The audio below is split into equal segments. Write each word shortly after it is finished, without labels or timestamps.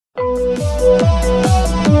Let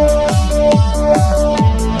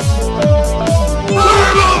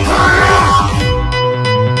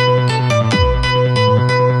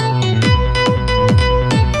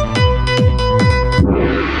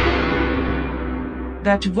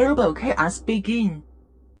verbal chaos begin.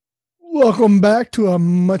 Welcome back to a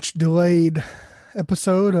much delayed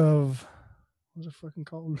episode of what's it fucking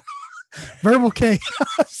called? Verbal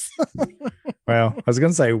Chaos. Well, I was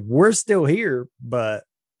gonna say we're still here, but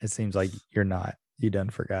it seems like you're not. You done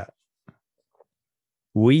forgot.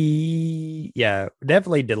 We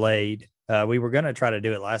definitely delayed. We were gonna try to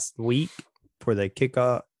do it last week for the kick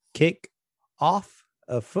off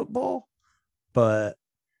of football, but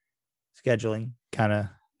scheduling kind of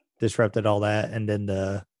disrupted all that. And then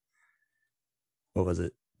what was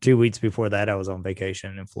it? 2 weeks before that, I was on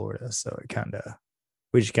vacation in Florida. So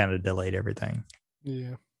we just kind of delayed everything.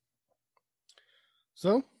 Yeah.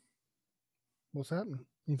 So what's happening?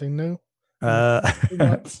 Anything new?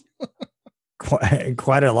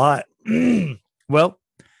 Quite a lot. Well,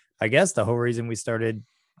 I guess the whole reason we started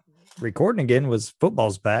recording again was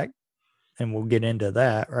football's back, and we'll get into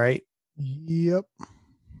that, right? Yep.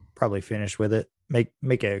 Probably finish with it.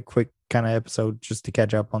 Make a quick kind of episode just to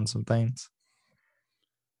catch up on some things.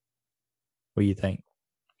 What do you think?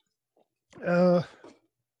 I'm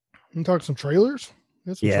talking some trailers.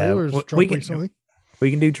 Trailers we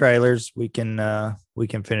can do trailers. We can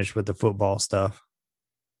finish with the football stuff.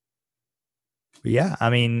 But yeah, I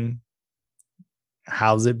mean,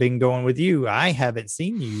 how's it been going with you? I haven't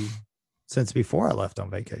seen you since before I left on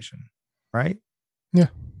vacation, right? Yeah.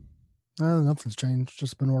 Nothing's changed.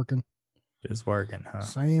 Just been working. Just working, huh?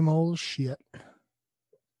 Same old shit.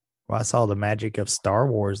 Well, I saw the magic of Star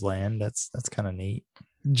Wars Land. That's kind of neat.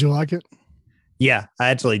 Did you like it? Yeah, I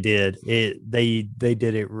actually did. They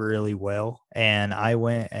did it really well, and I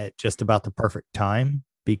went at just about the perfect time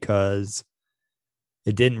because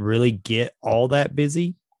it didn't really get all that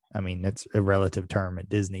busy. I mean, that's a relative term at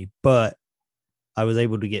Disney, but I was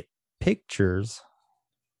able to get pictures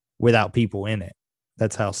without people in it.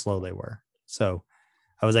 That's how slow they were. So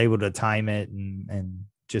I was able to time it and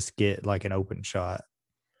just get like an open shot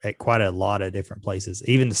at quite a lot of different places.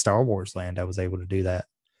 Even the Star Wars Land, I was able to do that.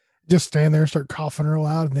 Just stand there and start coughing real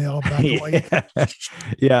loud and they all back away.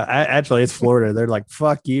 Yeah, actually, it's Florida. They're like,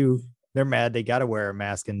 fuck you. They're mad. They got to wear a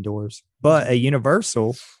mask indoors. But at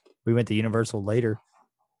Universal, we went to Universal later.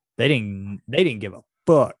 They didn't give a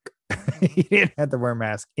fuck. You didn't have to wear a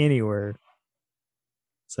mask anywhere.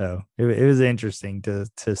 So it was interesting to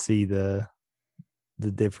see the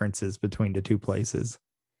differences between the two places.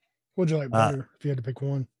 What'd you like better if you had to pick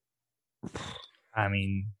one? I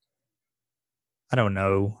mean, I don't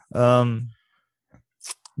know.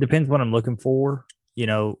 Depends what I'm looking for. You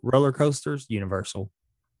know, roller coasters, Universal.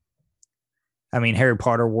 I mean, Harry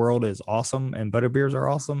Potter World is awesome and Butterbeers are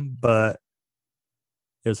awesome, but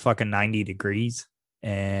it was fucking 90 degrees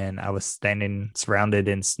and I was standing surrounded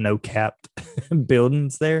in snow-capped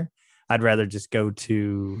buildings there. I'd rather just go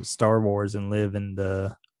to Star Wars and live in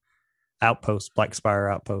the outpost, Black Spire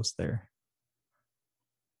outpost there.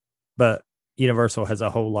 But Universal has a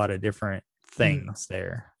whole lot of different things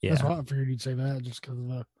there. Yeah. That's why I figured you'd say that just because of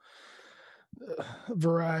the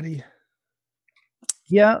variety.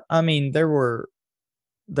 Yeah, I mean,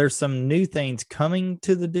 there's some new things coming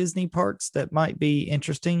to the Disney parks that might be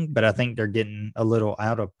interesting, but I think they're getting a little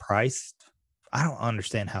out of price. I don't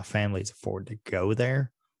understand how families afford to go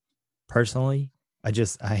there. Personally, I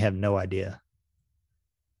have no idea.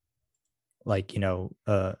 Like, me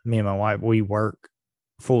and my wife, we work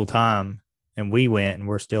full time and we went and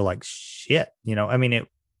we're still like, shit, I mean,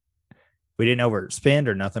 we didn't overspend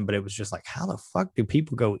or nothing, but it was just like, how the fuck do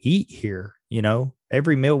people go eat here?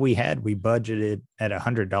 Every meal we had, we budgeted at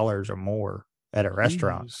 $100 or more at a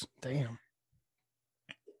restaurant. Damn.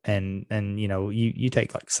 And you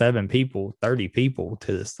take like 7 people, 30 people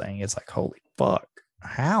to this thing. It's like, holy fuck.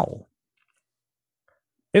 How?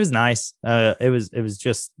 It was nice. It was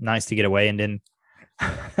just nice to get away. And then,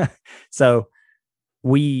 so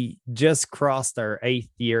we just crossed our 8th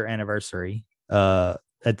year anniversary,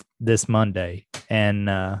 at this Monday. And,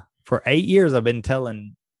 for 8 years, I've been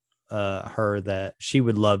telling her that she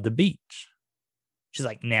would love the beach. She's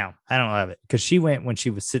like, no, I don't love it. Because she went when she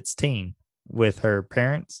was 16 with her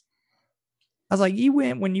parents. I was like, you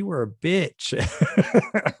went when you were a bitch.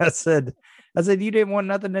 I said, you didn't want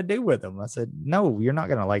nothing to do with them. I said, no, you're not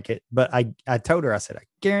going to like it. But I told her, I said, I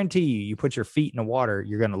guarantee you put your feet in the water,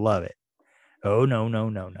 you're going to love it. Oh,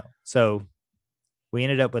 no. So we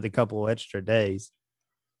ended up with a couple of extra days.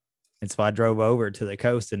 And so I drove over to the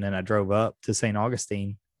coast and then I drove up to St.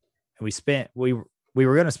 Augustine. And we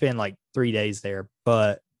were going to spend like 3 days there,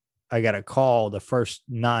 but I got a call the first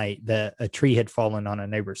night that a tree had fallen on a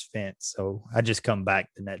neighbor's fence. So I just come back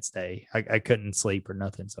the next day. I couldn't sleep or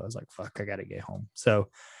nothing. So I was like, fuck, I got to get home. So,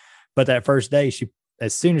 but that first day,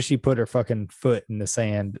 as soon as she put her fucking foot in the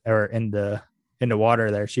sand or in the water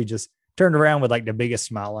there, she just turned around with like the biggest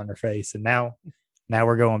smile on her face. And now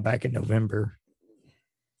we're going back in November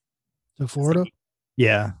to Florida.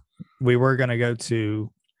 Yeah. We were going to go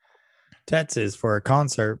to Texas for a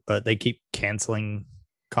concert, but they keep canceling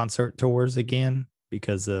concert tours again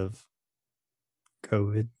because of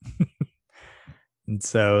COVID. And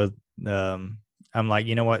so I'm like,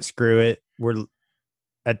 you know what? Screw it. We're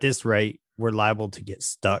at this rate, we're liable to get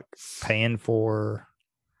stuck paying for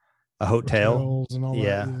a hotel. And all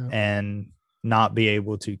yeah. that, And not be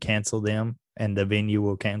able to cancel them, and the venue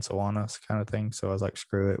will cancel on us, kind of thing. So I was like,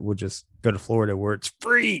 screw it. We'll just go to Florida where it's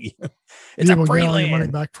free. It's a free land. land. Money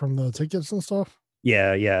back from the tickets and stuff.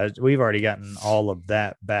 Yeah. We've already gotten all of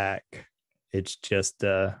that back. It's just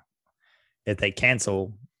if they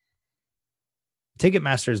cancel,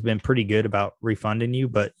 Ticketmaster has been pretty good about refunding you,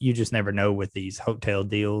 but you just never know with these hotel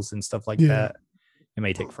deals and stuff like that. It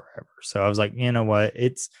may take forever. So I was like, you know what?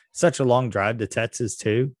 It's such a long drive to Texas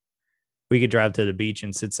too. We could drive to the beach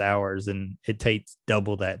in 6 hours, and it takes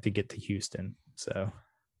double that to get to Houston. So,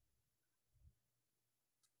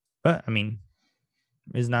 but I mean,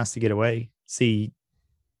 it's nice to get away, see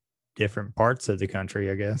different parts of the country,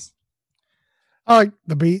 I guess. I like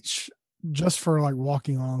the beach just for like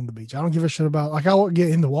walking along the beach. I don't give a shit about, like, I won't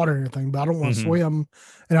get in the water or anything, but I don't want to swim,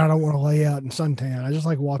 and I don't want to lay out in suntan. I just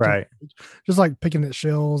like watching, right. Just like picking at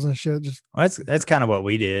shells and shit. Just that's kind of what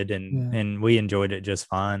we did, and we enjoyed it just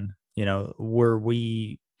fine. You know,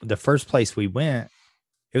 the first place we went,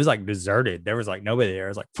 it was like deserted. There was like nobody there. I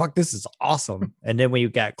was like, fuck, this is awesome. And then when you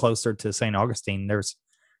got closer to St. Augustine, there's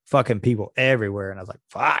fucking people everywhere. And I was like,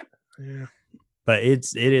 fuck. Yeah. But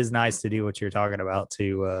it is nice to do what you're talking about,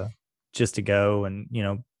 to just to go and, you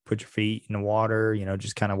know, put your feet in the water, you know,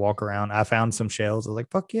 just kind of walk around. I found some shells. I was like,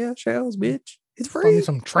 fuck yeah, shells, bitch. It's free. Find me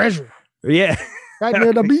some treasure. Yeah. Right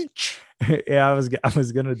near the beach. Yeah, I was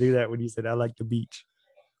going to do that when you said I like the beach.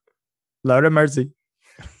 Lord of mercy.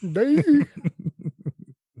 Other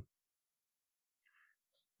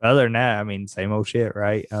than that, I mean, same old shit,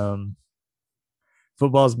 right?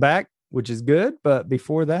 Football's back, which is good. But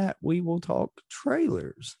before that, we will talk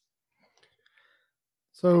trailers.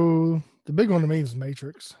 So the big one to me is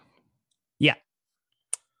Matrix. Yeah.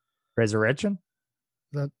 Resurrection?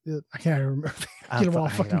 That it? I can't remember. I get them all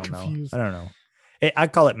fucking confused. I don't know. I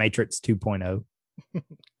call it Matrix 2.0.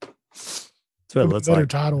 That's what it looks better like.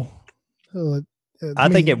 Title. I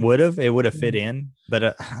think it would have fit in,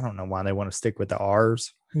 but I don't know why they want to stick with the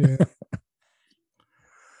R's. Yeah.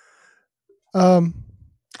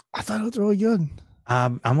 I thought it looked really good.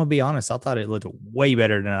 I'm gonna be honest. I thought it looked way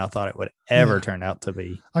better than I thought it would ever turn out to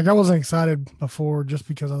be. Like, I wasn't excited before just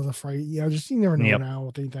because I was afraid. You never know now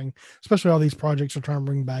with anything, especially all these projects are trying to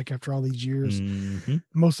bring back after all these years. Mm-hmm.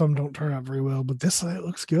 Most of them don't turn out very well, but this it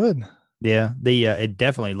looks good. Yeah, it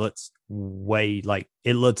definitely looks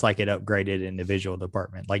it looks like it upgraded in the visual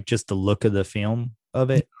department, like just the look of the film of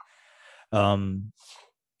it. I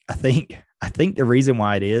think the reason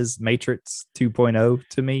why it is Matrix 2.0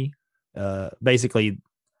 to me, basically,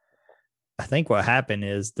 I think what happened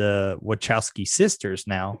is the Wachowski sisters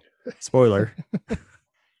now, spoiler,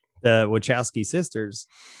 the Wachowski sisters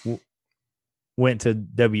went to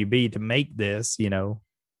WB to make this, you know,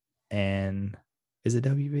 and is it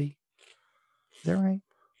WB? Is that right?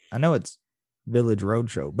 I know it's Village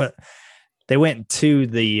Roadshow, but they went to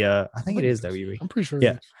the, I think it is WB. I'm pretty sure.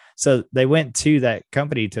 Yeah. So they went to that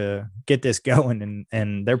company to get this going,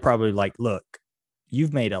 and they're probably like, look,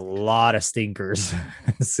 you've made a lot of stinkers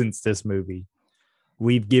since this movie.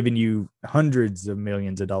 We've given you hundreds of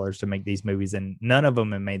millions of dollars to make these movies, and none of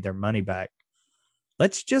them have made their money back.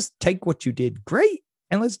 Let's just take what you did great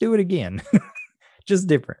and let's do it again. Just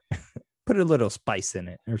different. Put a little spice in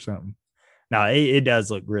it or something. No, it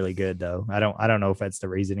does look really good though. I don't know if that's the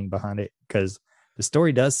reasoning behind it, because the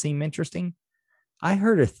story does seem interesting. I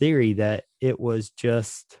heard a theory that it was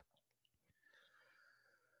just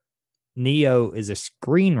Neo is a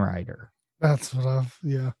screenwriter. That's what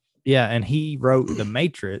Yeah, and he wrote The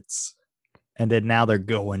Matrix, and then now they're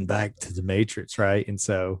going back to The Matrix, right? And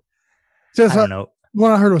so I don't know.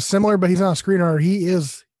 One I heard was similar, but he's not a screenwriter. He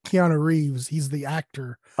is Keanu Reeves. He's the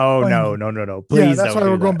actor. Oh, no. Please that's why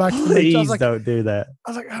we're going back to Please don't do that.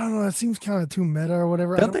 I was like, I don't know. It seems kind of too meta or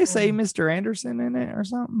whatever. Don't they say Mr. Anderson in it or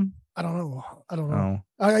something? I don't know.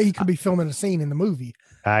 He could be filming a scene in the movie.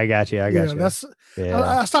 I got you. I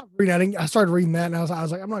stopped reading that. I started reading that, and I was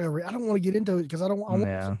like, I'm not gonna read. I don't want to get into it because I want to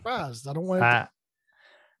be surprised. I don't want.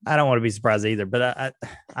 I don't want to be surprised either, but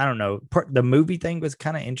I don't know. The movie thing was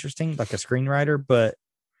kind of interesting, like a screenwriter, but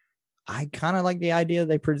I kind of like the idea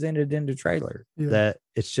they presented in the trailer that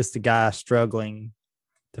it's just a guy struggling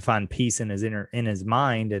to find peace in his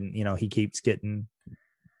mind, and he keeps getting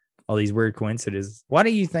all these weird coincidences. Why do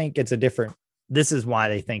you think it's a different? This is why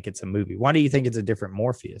they think it's a movie. Why do you think it's a different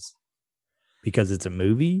Morpheus? Because it's a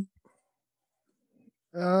movie.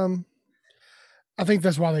 I think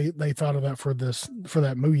that's why they thought of that for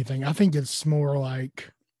that movie thing. I think it's more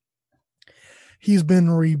like he's been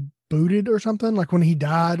rebooted or something. Like when he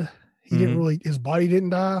died, he didn't really, his body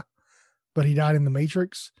didn't die, but he died in the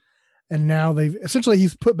Matrix. And now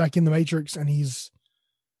he's put back in the Matrix and he's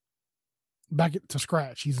back to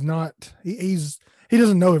scratch. He's not, he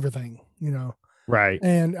doesn't know everything, Right.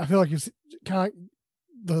 And I feel like it's kind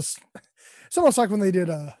of it's almost like when they did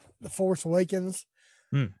The Force Awakens.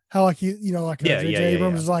 How like J.J.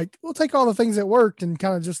 Abrams is like, we'll take all the things that worked and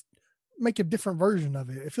kind of just make a different version of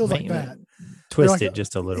it. It feels like that. Twist it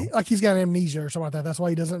just a little. Like he's got amnesia or something like that. That's why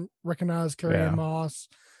he doesn't recognize Carrie-Anne Moss.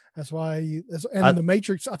 That's why the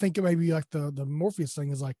Matrix, I think it may be like the Morpheus thing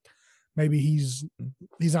is like maybe he's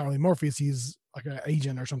not really Morpheus, he's like an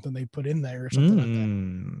agent or something they put in there or something like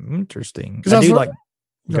that. Interesting. I do like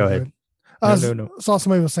go ahead. I saw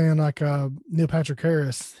somebody was saying like Neil Patrick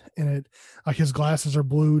Harris in it, like his glasses are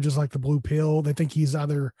blue, just like the blue pill. They think he's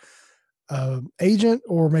either agent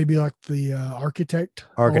or maybe like the architect.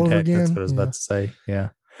 That's what I was about to say. Yeah,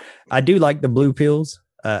 I do like the blue pills.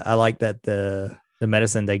 I like that the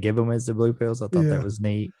medicine they give him is the blue pills. I thought that was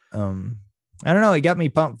neat. I don't know. It got me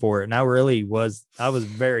pumped for it, and I was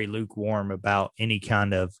very lukewarm about any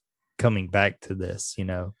kind of coming back to this.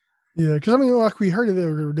 Yeah, because I mean, like we heard they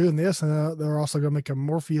were doing this, and they're also going to make a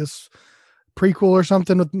Morpheus prequel or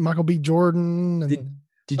something with Michael B. Jordan. And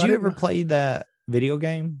did you ever play that video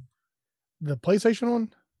game? The PlayStation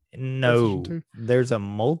one? No, there's a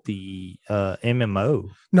multi MMO.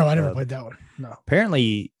 No, I never played that one. No.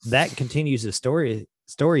 Apparently, that continues the story,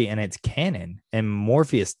 and it's canon, and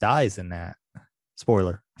Morpheus dies in that.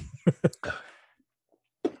 Spoiler.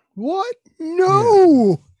 What? No.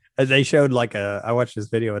 Yeah. They showed I watched this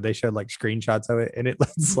video and they showed like screenshots of it, and it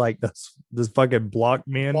looks like this fucking block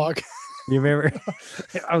man. You remember?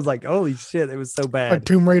 I was like, holy shit, it was so bad. Like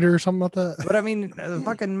Tomb Raider or something like that. But I mean, the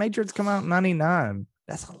fucking Matrix come out in 99.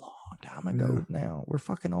 That's a long time ago now. We're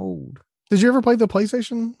fucking old. Did you ever play the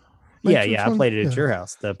PlayStation? Matrix one? I played it at your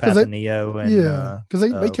house, the Path of Neo. And, because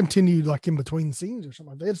they continued like in between scenes or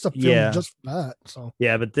something. They had stuff filmed just for that. So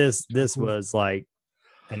yeah, but this was like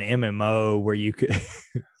an MMO where you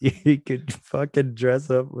could fucking dress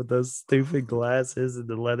up with those stupid glasses and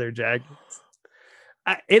the leather jackets.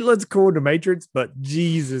 It looks cool in the Matrix, but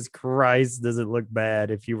Jesus Christ, does it look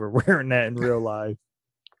bad if you were wearing that in real life?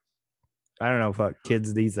 I don't know, fuck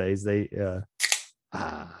kids these days. They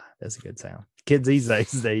that's a good sound. Kids these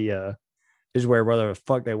days, they just wear whatever the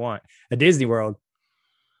fuck they want. At Disney World,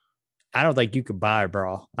 I don't think you could buy a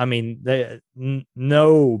bra. I mean,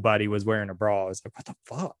 nobody was wearing a bra. It's like, what the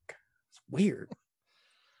fuck? It's weird.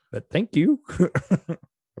 But thank you.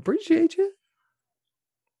 Appreciate you.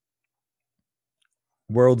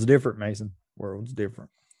 World's different, Mason. World's different.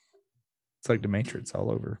 It's like the Matrix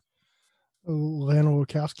all over. Lana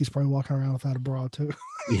Wachowski's probably walking around without a bra too.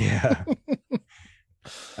 Yeah.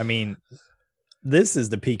 I mean, this is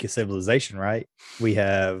the peak of civilization, right? We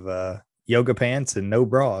have yoga pants and no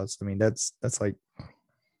bras. I mean, that's like,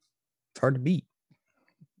 it's hard to beat.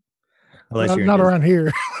 Unless you're not around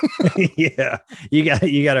here. Yeah, you got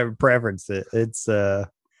to preference it. It's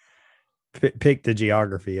pick the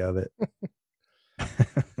geography of it.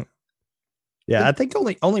 Yeah, I think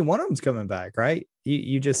only one of them's coming back, right?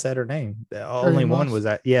 You just said her name. Only one was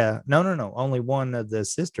that. Yeah, no. Only one of the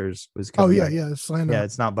sisters was coming. Oh yeah, back. yeah. It's Lana. Yeah,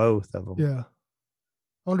 it's not both of them. Yeah,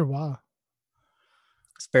 I wonder why.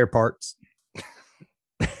 Spare parts.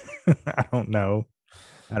 I don't know.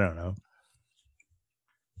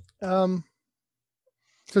 So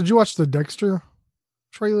did you watch the Dexter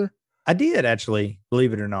trailer? I did, actually,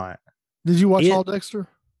 believe it or not. Did you watch all Dexter?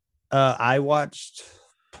 I watched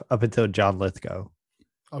up until John Lithgow.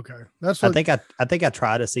 Okay, that's. I think I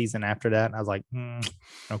tried a season after that, and I was like,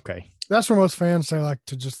 okay. That's where most fans say like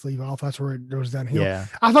to just leave off. That's where it goes downhill. Yeah,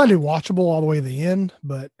 I find it watchable all the way to the end,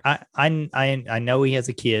 but I know he has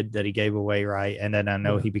a kid that he gave away, right? And then I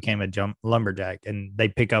know he became a lumberjack, and they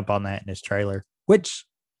pick up on that in his trailer, which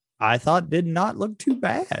I thought did not look too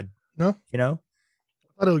bad. No, kind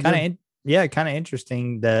of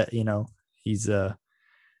interesting that he's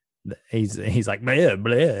like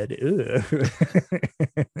blood.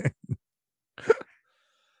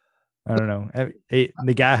 I don't know.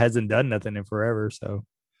 The guy hasn't done nothing in forever, so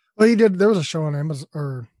Well, he did. There was a show on Amazon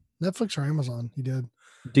or Netflix or Amazon. He did.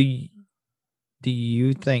 Do you, do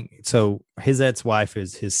you think so? His ex-wife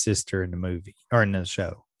is his sister in the movie or in the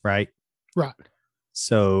show, right? Right.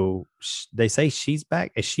 So they say she's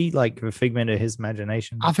back. Is she like a figment of his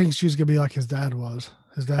imagination? I think she's gonna be like his dad was.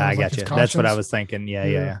 His dad. I Was like got his you. That's what I conscience. was thinking. Yeah,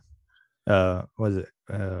 Yeah. yeah. Was it?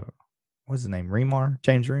 What's his name? Remar?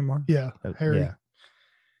 James Remar? Yeah. Harry. Yeah.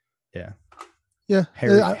 Yeah. Yeah.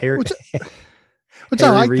 Harry. Harry. Which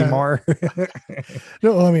I Harry like that. Remar.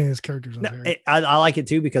 No, I mean his character's No, not Harry. I like it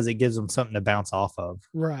too because it gives them something to bounce off of.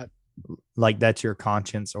 Right. Like that's your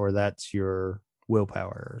conscience or that's your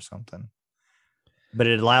willpower or something. But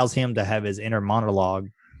it allows him to have his inner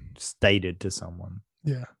monologue stated to someone.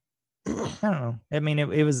 Yeah. I don't know. I mean,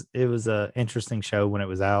 it was a interesting show when it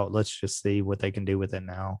was out. Let's just see what they can do with it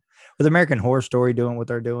now. With American Horror Story doing what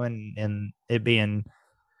they're doing and it being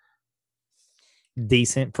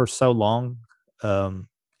decent for so long,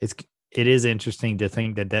 it is interesting to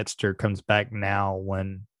think that Dexter comes back now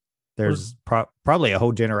when there's probably a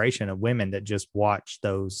whole generation of women that just watch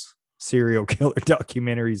those serial killer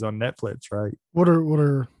documentaries on Netflix, right? What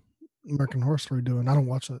are American Horror Story doing? I don't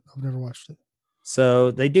watch it. I've never watched it. So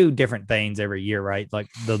they do different things every year, right? Like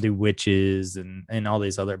they'll do witches and all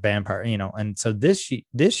these other vampire, and so this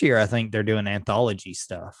year I think they're doing anthology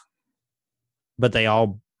stuff. But they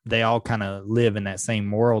all kind of live in that same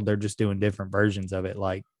world. They're just doing different versions of it.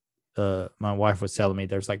 Like my wife was telling me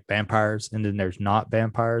there's like vampires and then there's not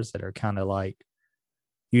vampires that are kind of like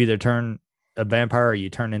you either turn a vampire or you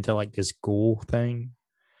turn into like this ghoul thing.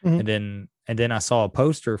 Mhm. And then I saw a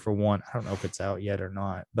poster for one. I don't know if it's out yet or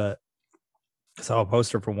not, but I saw a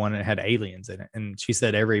poster for one and it had aliens in it. And she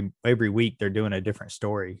said every week they're doing a different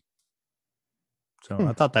story. So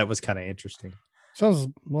I thought that was kind of interesting. Sounds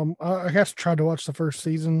well. I guess tried to watch the first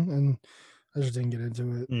season and I just didn't get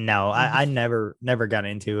into it. No, I never got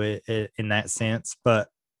into it in that sense, but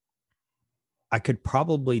I could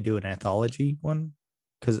probably do an anthology one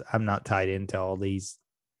because I'm not tied into all these.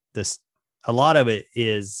 A lot of it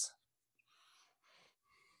is,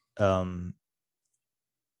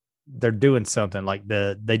 they're doing something like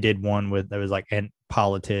they did one with there was like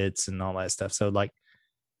politics and all that stuff. So like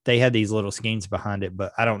they had these little schemes behind it,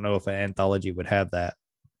 but I don't know if an anthology would have that.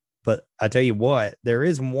 But I tell you what, there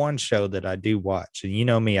is one show that I do watch, and you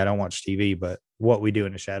know me, I don't watch TV, but What We Do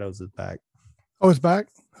in the Shadows is back. Oh, it's back?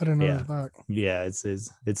 I didn't know Yeah. it was back. Yeah,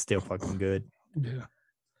 it's still fucking good. Yeah.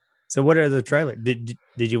 So what are the trailer? Did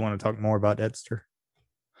you want to talk more about Dexter?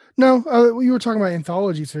 No, you were talking about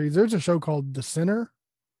anthology series. There's a show called The Sinner.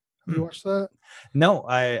 Have you watched that? No,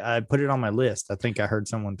 I put it on my list. I think I heard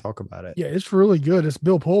someone talk about it. Yeah, it's really good. It's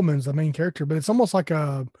Bill Pullman's the main character, but it's almost like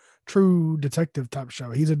a true detective type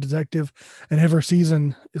show. He's a detective, and every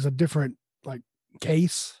season is a different like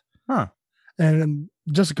case. Huh. And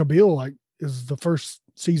Jessica Biel like is the first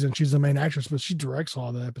season. She's the main actress, but she directs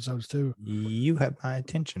all the episodes too. You have my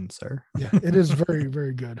attention, sir. Yeah, it is very,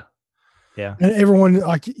 very good. Yeah. And everyone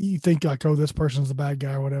like you think like, oh, this person's the bad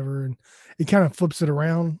guy or whatever, and it kind of flips it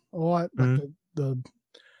around a lot, like the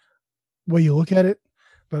way you look at it.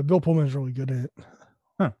 But Bill Pullman's really good at it.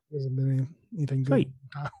 Huh. Hasn't been anything good. Sweet.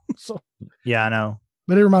 So, Yeah, I know.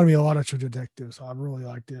 but it reminded me a lot of True Detective, so I really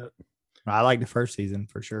liked it. I like the first season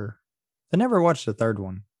for sure. I never watched the third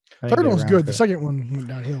one. Third one was good. The second one went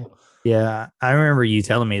downhill. Yeah, I remember you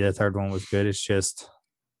telling me the third one was good. It's just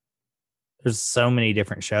there's so many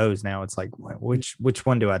different shows now. It's like which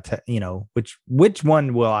one do I which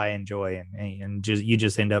one will I enjoy and you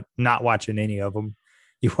just end up not watching any of them.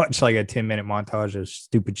 You watch like a 10-minute montage of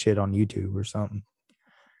stupid shit on YouTube or something.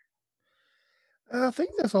 I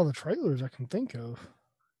think that's all the trailers I can think of.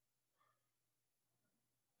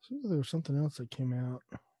 There was something else that came out.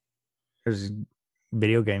 There's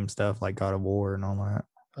video game stuff like God of War and all that.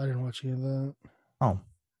 I didn't watch any of that. Oh.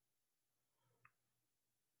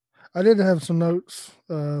 I did have some notes.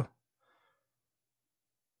 I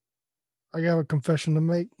got a confession to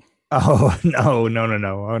make. Oh, no. Oh,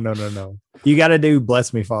 no. You got to do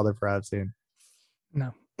Bless Me, Father, for I've sinned.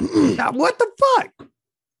 No. Now, what the fuck?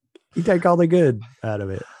 You take all the good out of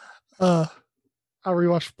it. I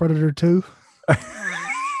rewatched Predator 2.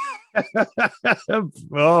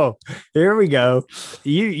 Oh, here we go.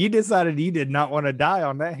 You decided you did not want to die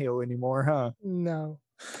on that hill anymore, huh? No.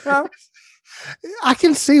 I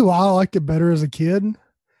can see why I liked it better as a kid.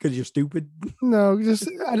 Because you're stupid. No, just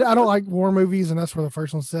I don't like war movies, and that's where the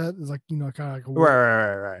first one's set. It's like, kind of like a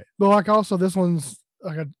war. Right. But like also this one's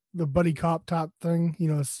like the buddy cop type thing.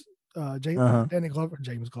 It's Danny Glover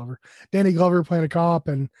playing a cop,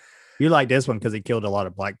 and you like this one because he killed a lot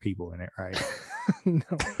of black people in it, right? No.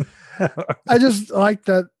 I just like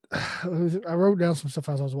that I wrote down some stuff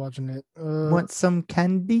as I was watching it. Want some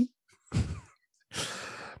candy?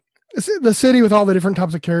 The city with all the different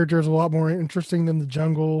types of characters is a lot more interesting than the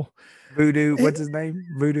jungle. Voodoo, what's his name?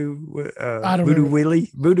 Voodoo, I don't Voodoo remember.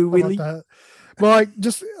 Willie, Voodoo Something Willie. like that. But like,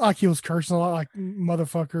 just like he was cursing a lot, like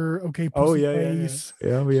motherfucker, okay, pussy Oh yeah, face.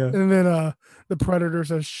 yeah, yeah. And then the predator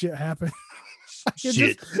says shit happened. Shit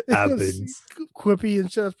it was happens. quippy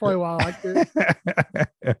and shit. That's probably why I liked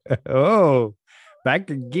it. Oh, back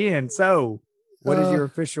again. So, what is your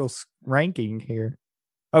official ranking here?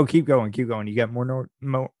 Oh, keep going, keep going. You got more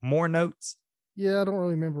notes? Yeah, I don't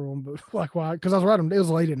really remember one, but like why? Because I was writing. It was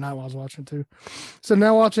late at night while I was watching too. So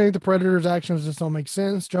now watching the Predator's actions just don't make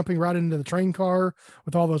sense. Jumping right into the train car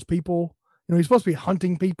with all those people. You know, he's supposed to be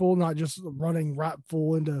hunting people, not just running right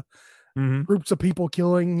full into groups of people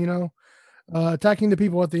killing. You know, attacking the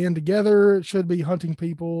people at the end together. It should be hunting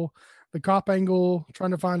people. The cop angle,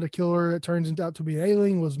 trying to find a killer that turns out to be an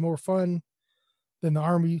alien, was more fun than the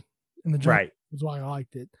army and the jungle. Right. That's why I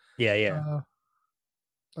liked it. Yeah, yeah.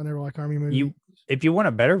 I never like army movies. If you want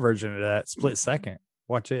a better version of that, Split Second,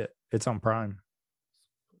 watch it. It's on Prime.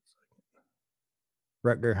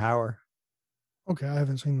 Rutger Hauer. Okay, I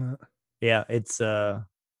haven't seen that. Yeah, it's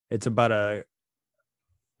about a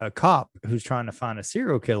cop who's trying to find a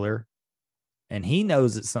serial killer, and he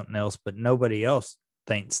knows it's something else, but nobody else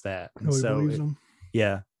thinks that. And Nobody so believes him.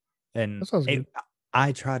 yeah, and That sounds good.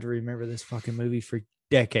 I tried to remember this fucking movie for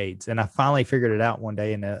decades, and I finally figured it out one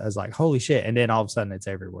day, and I was like, holy shit. And then all of a sudden it's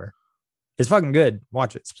everywhere. It's fucking good.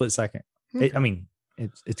 Watch it. Split Second. Okay. I mean,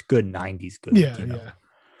 it's good 90s good. Yeah, you know? yeah.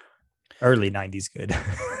 Early 90s good.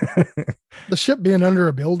 The ship being under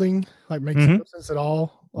a building like makes no sense at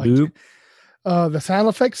all. Like Boop. the sound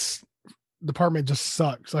effects department just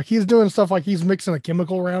sucks. Like he's doing stuff like he's mixing a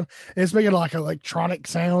chemical around and it's making like electronic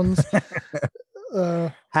sounds.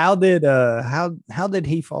 How did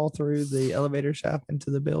he fall through the elevator shaft into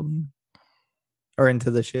the building or into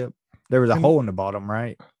the ship? There was a hole in the bottom,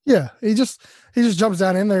 right? Yeah, he just jumps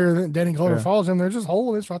down in there, and then Danny Glover Yeah. follows him. There's just a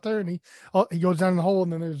hole, it's right there, and he goes down in the hole,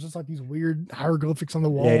 and then there's just like these weird hieroglyphics on the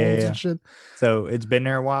walls yeah. and shit. So it's been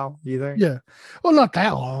there a while, you think? Yeah, well, not that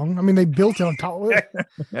long. I mean, they built it on top of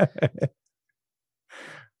it.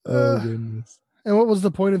 Oh goodness. And what was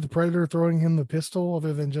the point of the Predator throwing him the pistol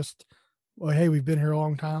other than just, well, hey, we've been here a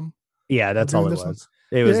long time? Yeah, that's doing all it this was.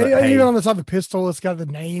 It was Yeah, like, even hey, on the side of the pistol, it's got the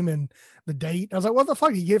name and the date. I was like, what the fuck?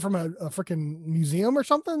 Did you get it from a freaking museum or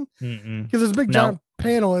something? mm-mm. Because it's a big No. giant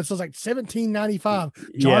panel. It says like 1795,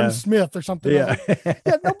 John Yeah. Smith or something. Yeah.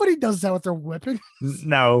 Yeah, nobody does that with their weapon.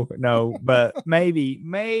 No, but maybe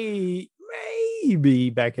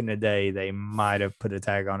back in the day they might have put a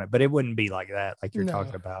tag on it, but it wouldn't be like that, like you're No.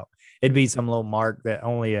 talking about. It'd be some little mark that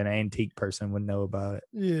only an antique person would know about it.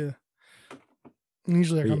 Yeah. And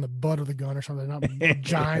usually like Yeah. on the butt of the gun or something, not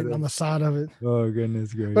giant on the side of it. Oh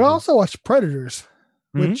goodness gracious! But I also watched Predators,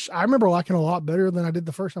 Mhm. which I remember liking a lot better than I did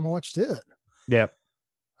the first time I watched it. Yep.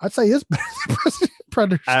 I'd say it's better than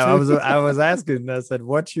Predators. I too. was asking. I said,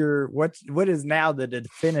 what is now the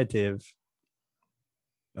definitive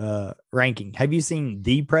ranking? Have you seen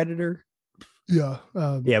The Predator? Yeah.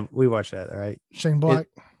 Yeah, we watched that, right? Shane Black.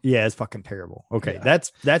 Yeah, it's fucking terrible. Okay, Yeah.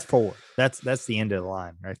 that's 4. That's the end of the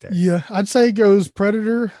line right there. Yeah, I'd say it goes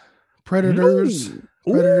Predator, Predators,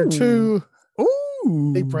 Predator 2,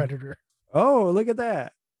 Ooh. a Predator. Oh, look at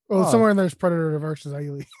that. Well, Oh. somewhere in there's Predator versus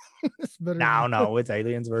Alien. It's better. No, it's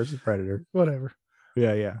Aliens versus Predator. Whatever.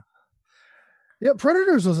 Yeah. Yeah,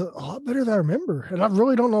 Predators was a lot better than I remember. And I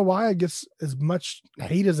really don't know why it gets as much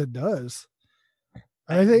hate as it does.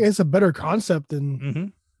 I think it's a better concept than Mm-hmm.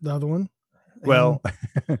 the other one. Well,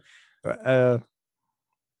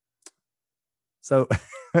 so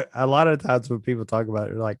a lot of times when people talk about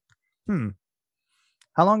it, they're like,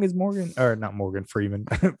 how long is not Morgan Freeman,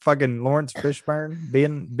 fucking Lawrence Fishburne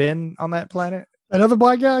been on that planet? Another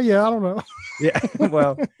black guy? Yeah, I don't know. Yeah,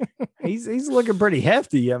 well, he's looking pretty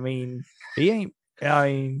hefty. I mean, he's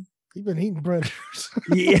He's been eating Predators.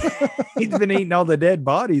 yeah, he's been eating all the dead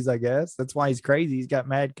bodies, I guess. That's why he's crazy. He's got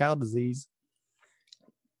mad cow disease.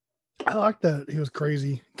 I like that. He was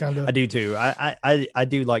crazy, kind of. I do too. I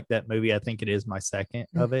do like that movie. I think it is my second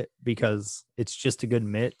of it because it's just a good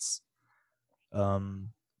mix. I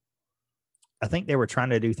think they were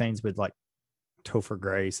trying to do things with like Topher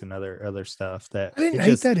Grace and other stuff that I didn't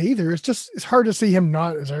hate that either. It's hard to see him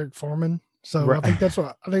not as Eric Foreman. So Right. I think that's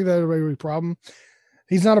the problem.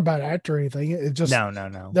 He's not a bad actor or anything. It just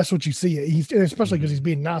no. that's what you see. He's especially because he's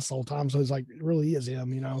being nice the whole time. So it's like it really is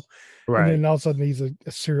him, you know. Right. And then all of a sudden he's a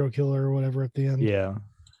serial killer or whatever at the end. Yeah.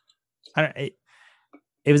 It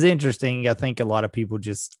was interesting. I think a lot of people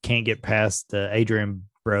just can't get past the Adrian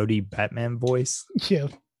Brody Batman voice. Yeah.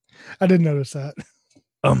 I didn't notice that.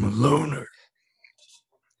 I'm a loner.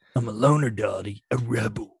 I'm a loner, Dottie, a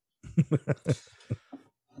rebel.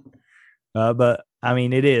 But I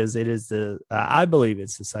mean, it is the. I believe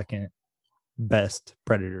it's the second best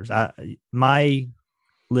Predators. My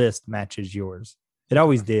list matches yours. It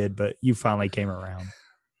always did, but you finally came around.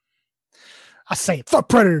 I say fuck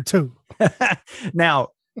Predator 2. Now,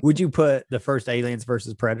 would you put the first Aliens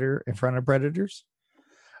versus Predator in front of Predators?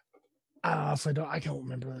 I honestly don't. I can't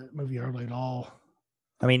remember that movie hardly at all.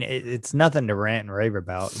 I mean, it's nothing to rant and rave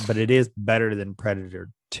about, but it is better than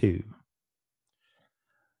Predator 2.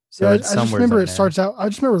 So yeah, I it's just somewhere. remember it starts out. I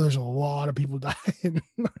just remember there's a lot of people dying.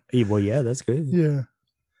 Well, yeah, that's good. Yeah,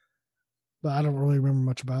 but I don't really remember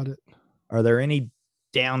much about it. Are there any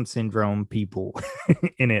Down syndrome people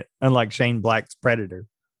in it, unlike Shane Black's Predator?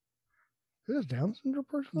 There's a Down syndrome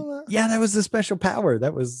person in that? Yeah, that was the special power.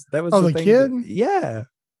 That was Oh, the thing kid? Yeah.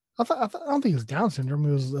 I don't think it was Down syndrome.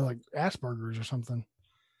 It was like Asperger's or something.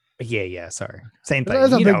 Yeah. Sorry. Same But thing.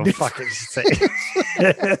 that's a You big know, difference. fucking say.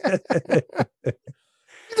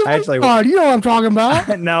 Actually, you know what I'm talking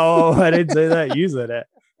about. No, I didn't say that. You said it.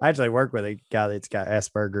 I actually work with a guy that's got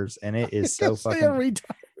Asperger's, and it is so Say fucking. a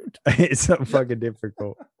retard. It's so fucking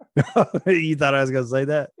difficult. You thought I was gonna say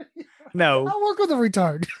that? No, I work with a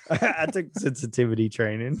retard. I took sensitivity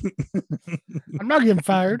training. I'm not getting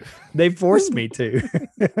fired. They forced me to.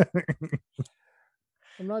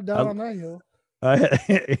 I'm not down on that hill. I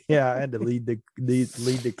had to lead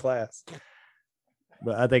the class.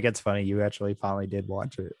 But I think it's funny you actually finally did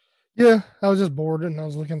watch it. Yeah, I was just bored and I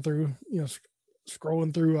was looking through,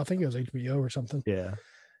 scrolling through. I think it was HBO or something. Yeah.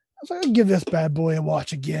 I was like, I'll give this bad boy a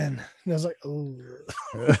watch again. And I was like, oh,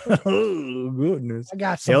 Oh goodness. I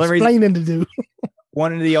got some explaining to do.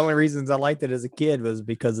 One of the only reasons I liked it as a kid was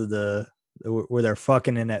because of where they're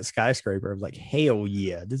fucking in that skyscraper. I was like, hell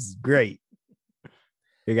yeah, this is great.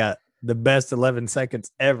 You got the best 11 seconds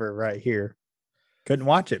ever right here. Couldn't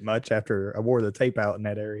watch it much after I wore the tape out in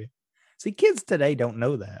that area. See, kids today don't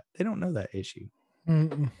know that. They don't know that issue.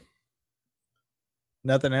 Mm-mm.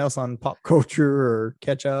 Nothing else on pop culture or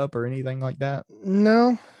catch up or anything like that.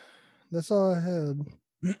 No, that's all I had.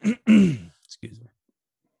 Excuse me.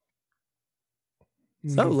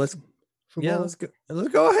 So let's football? let's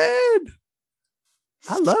go ahead.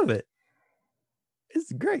 I love it.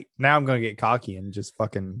 It's great. Now I'm gonna get cocky and just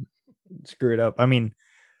fucking screw it up. I mean,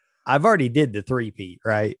 I've already did the 3-peat,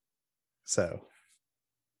 right? So,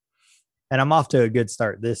 and I'm off to a good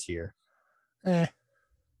start this year. Yeah.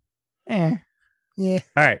 All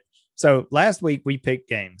right. So last week we picked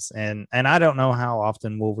games, and I don't know how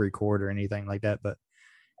often we'll record or anything like that, but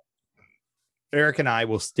Eric and I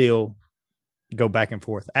will still go back and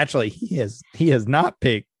forth. Actually, he has not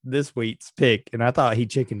picked this week's pick, and I thought he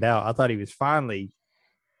chickened out. I thought he was finally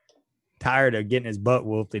tired of getting his butt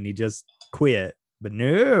whooped and he just quit. But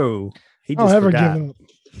no, he just forgot.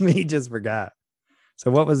 He just forgot.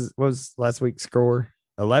 So what was last week's score?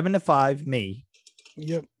 11-5 me.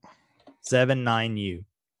 Yep. 7-9 you.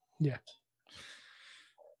 Yeah.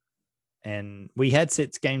 And we had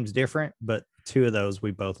 6 games different, but 2 of those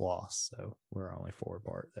we both lost. So we're only 4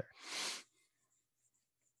 apart there.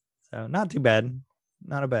 So not too bad.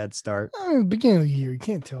 Not a bad start. I mean, beginning of the year, you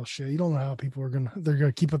can't tell shit. You don't know how people they're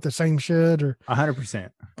gonna keep up the same shit or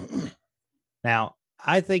 100%. Now,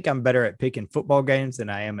 I think I'm better at picking football games than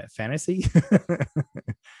I am at fantasy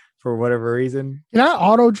for whatever reason. Can I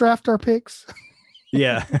auto draft our picks?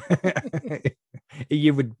 Yeah.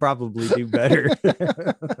 You would probably do better.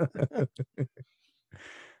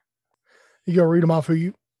 You go read them off who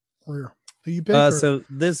you pick. So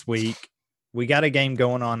this week we got a game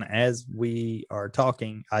going on as we are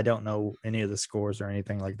talking. I don't know any of the scores or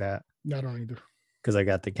anything like that. I don't either. Because I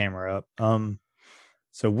got the camera up.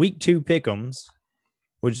 So week 2 pick'ems.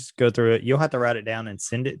 We'll just go through it. You'll have to write it down and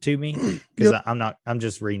send it to me because I'm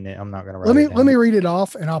just reading it. I'm not going to write it down. Let me read it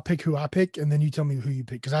off and I'll pick who I pick and then you tell me who you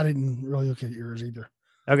pick because I didn't really look at yours either.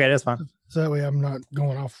 Okay, that's fine. So that way I'm not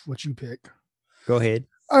going off what you pick. Go ahead.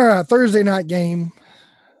 All right, Thursday night game.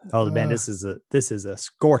 Oh man, this is a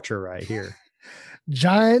scorcher right here.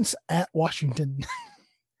 Giants at Washington.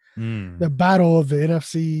 The battle of the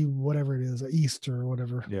NFC, whatever it is, East or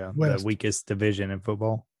whatever. Yeah, West. the weakest division in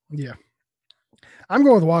football. Yeah. I'm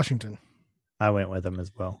going with Washington. I went with them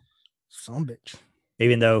as well. Some bitch.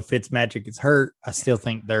 Even though Fitzmagic is hurt, I still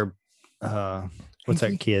think they're what's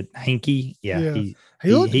that kid? Hanky? Yeah. He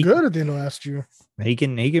looked good at the end of last year. He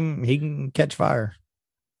can catch fire.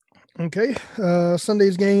 Okay.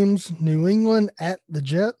 Sunday's games, New England at the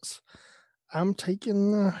Jets. I'm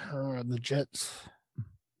taking the Jets.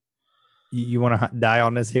 You want to die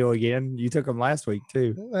on this hill again? You took them last week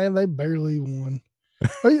too. They barely won.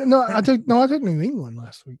 Oh, yeah, no, I took New England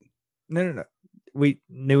last week. No.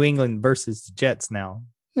 New England versus Jets now.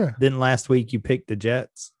 Yeah. Then last week you picked the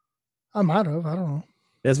Jets. I might have. I don't know.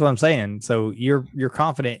 That's what I'm saying. So you're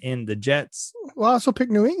confident in the Jets. Well, I also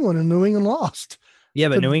picked New England, and New England lost. Yeah,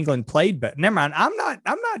 but New England played better. Never mind. I'm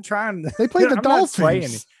not trying to. They played the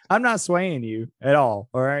Dolphins. I'm not swaying you at all.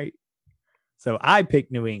 All right. So I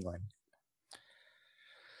picked New England.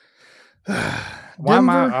 Why am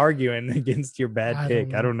I arguing against your bad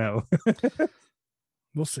pick? I don't know.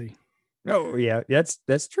 We'll see. Oh yeah,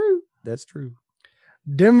 that's true. That's true.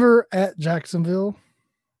 Denver at Jacksonville.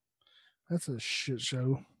 That's a shit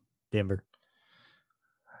show. Denver.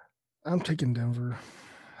 I'm taking Denver.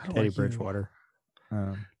 Teddy Bridgewater.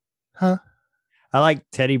 Huh? I like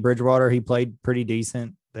Teddy Bridgewater. He played pretty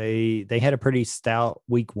decent. They had a pretty stout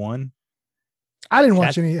week 1. I didn't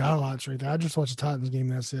watch any highlights right there. I just watched the Titans game.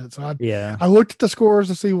 That's it. So I looked at the scores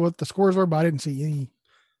to see what the scores were, but I didn't see any.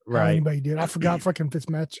 Right. Anybody did. I forgot fucking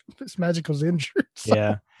Fitzmagic was injured. So.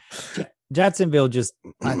 Yeah. Jacksonville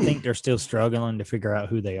I think they're still struggling to figure out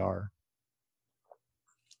who they are.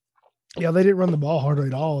 Yeah, they didn't run the ball hardly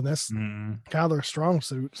at all. That's kind of their strong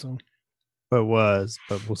suit. So, but we'll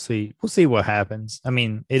see. We'll see what happens. I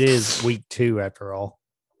mean, it is week 2 after all.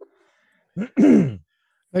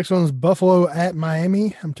 Next one's Buffalo at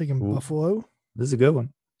Miami. I'm taking Buffalo. This is a good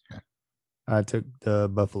one. I took the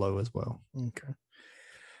Buffalo as well. Okay.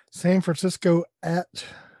 San Francisco at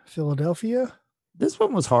Philadelphia. This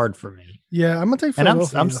one was hard for me. Yeah, I'm gonna take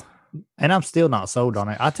Philadelphia. And I'm still not sold on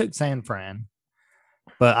it. I took San Fran,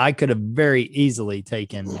 but I could have very easily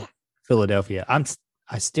taken Philadelphia.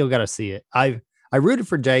 I still got to see it. I rooted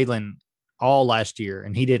for Jalen all last year,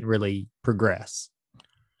 and he didn't really progress.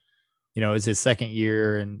 You know, it's his second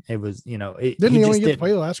year, and it was, you know, didn't he only get to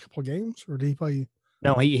play the last couple of games, or did he play?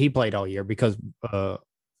 No, he played all year because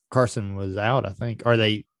Carson was out, I think. Or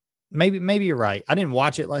they maybe you're right. I didn't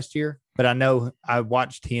watch it last year, but I know I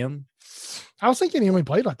watched him. I was thinking he only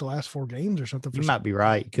played like the last 4 games or something. You might be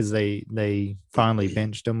right because they finally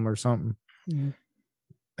benched him or something.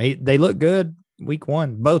 Mm-hmm. They look good week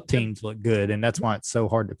 1. Both teams look good, and that's why it's so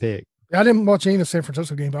hard to pick. I didn't watch any of the San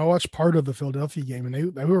Francisco game, but I watched part of the Philadelphia game, and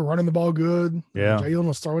they were running the ball good. Yeah, Jalen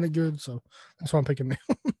was throwing it good, so that's why I'm picking them.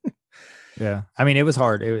 Yeah, I mean, it was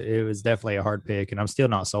hard. It was definitely a hard pick, and I'm still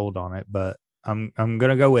not sold on it, but I'm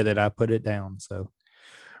gonna go with it. I put it down. So,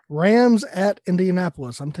 Rams at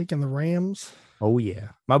Indianapolis. I'm taking the Rams. Oh yeah,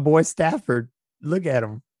 my boy Stafford. Look at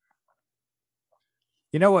him.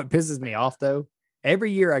 You know what pisses me off though?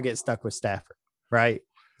 Every year I get stuck with Stafford, right?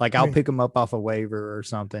 Like I'll pick him up off a waiver or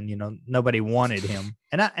something. You know, nobody wanted him,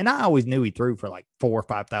 and I always knew he threw for like 4,000 or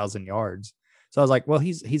 5,000 yards. So I was like, well,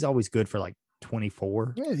 he's always good for like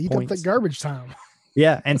 24. Yeah, he took that garbage time.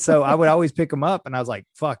 Yeah, and so I would always pick him up, and I was like,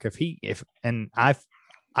 fuck, I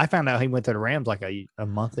found out he went to the Rams like a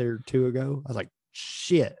month or 2 ago. I was like,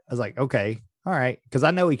 shit. I was like, okay, all right, because I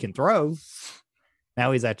know he can throw.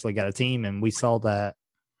 Now he's actually got a team, and we saw that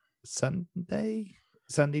Sunday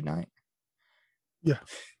night. Yeah.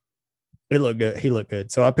 It looked good. He looked good.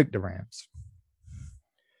 So I picked the Rams.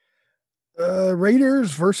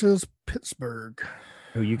 Raiders versus Pittsburgh.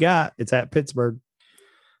 Who you got? It's at Pittsburgh.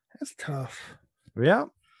 That's tough. Yeah. I'm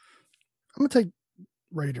gonna take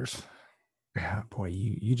Raiders. Yeah, boy,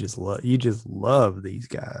 you just love these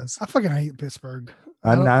guys. I fucking hate Pittsburgh.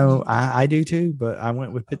 I know. I do too, but I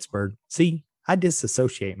went with Pittsburgh. See, I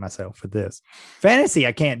disassociate myself with this. Fantasy,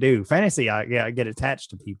 I can't do. Fantasy, I get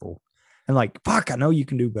attached to people. And like, fuck, I know you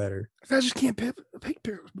can do better. I just can't pick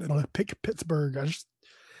Pittsburgh.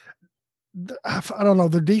 I don't know.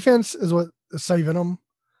 Their defense is what is saving them.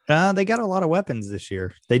 They got a lot of weapons this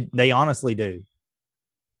year. They honestly do.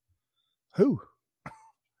 Who?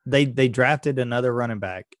 They drafted another running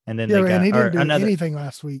back, and then he didn't do anything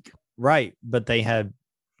last week. Right, but they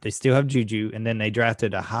still have Juju, and then they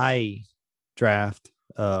drafted a high draft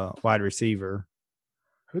wide receiver.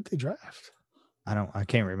 Who'd they draft? I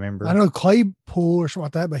can't remember. I know Claypool or something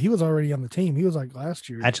like that, but he was already on the team. He was like last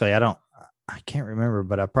year. Actually, I can't remember,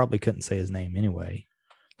 but I probably couldn't say his name anyway.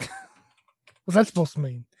 What's that supposed to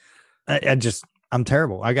mean? I'm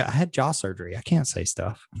terrible. I had jaw surgery. I can't say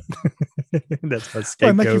stuff. That's my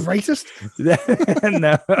scapegoat. Make you racist?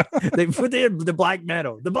 No, they put the black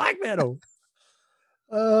metal. The black metal.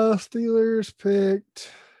 Steelers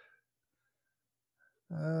picked.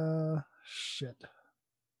 Shit.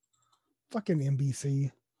 Fucking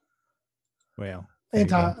NBC. Well,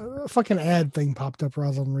 fucking ad thing popped up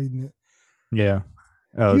as I'm reading it. Yeah.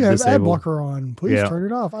 Oh, you have ad blocker on. Please turn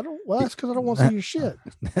it off. That's because I don't want to see your shit.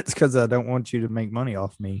 That's because I don't want you to make money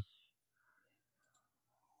off me.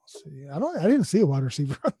 See, I didn't see a wide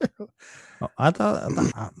receiver on there. Oh, I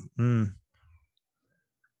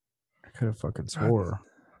could have fucking swore.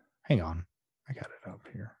 Hang on. I got it up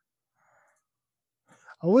here.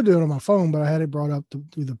 I would do it on my phone, but I had it brought up to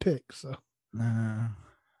do the pick. So You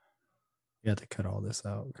have to cut all this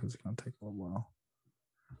out because it's gonna take a little while.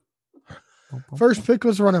 first pick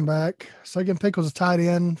was running back. Second pick was a tight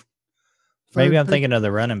end. Maybe I'm pick- thinking of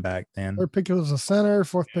the running back then. Third pick was a center.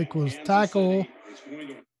 Fourth pick was tackle.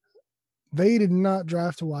 They did not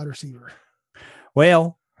draft a wide receiver.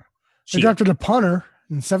 Well, They shit, drafted a punter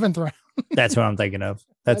in 7th round. that's what I'm thinking of.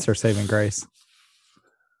 That's their saving grace.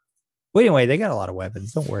 Well, anyway, they got a lot of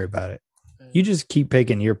weapons. Don't worry about it. You just keep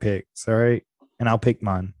picking your picks, all right? And I'll pick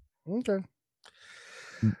mine Okay.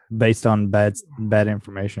 based on bad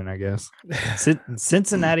information, I guess.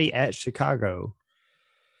 Cincinnati at Chicago.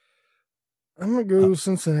 I'm gonna go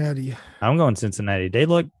Cincinnati. I'm going Cincinnati. They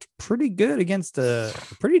looked pretty good against a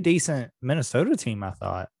pretty decent Minnesota team, I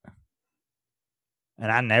thought.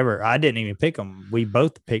 And I didn't even pick them. We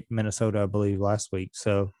both picked Minnesota, I believe, last week.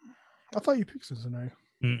 So, I thought you picked Cincinnati.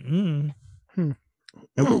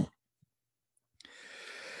 Nope.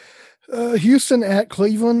 Houston at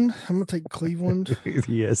Cleveland. I'm gonna take Cleveland.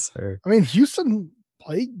 Yes, sir. I mean, Houston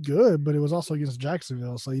played good, but it was also against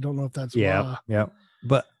Jacksonville, so you don't know if that's Yeah, why. yeah.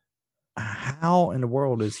 But how in the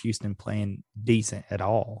world is Houston playing decent at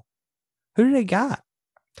all? Who do they got?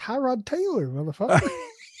 Tyrod Taylor, motherfucker.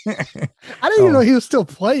 Me I didn't even know he was still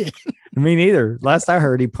playing. neither. Last I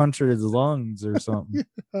heard, he punctured his lungs or something.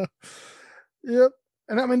 Yep.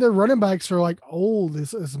 And I mean, their running backs are like old.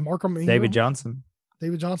 Is Markham Ingram, David Johnson.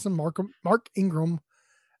 David Johnson, Mark Ingram.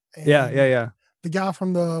 And Yeah. The guy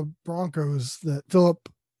from the Broncos, that Philip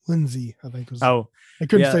Lindsay, I think was. Oh, they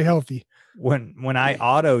couldn't yeah. stay healthy. when I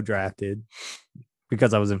auto drafted,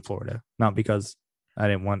 because I was in Florida, not because I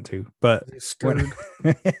didn't want to, but They when, scurried.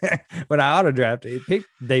 when I auto drafted, it picked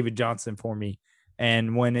David Johnson for me.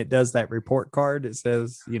 And when it does that report card, it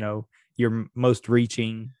says, your most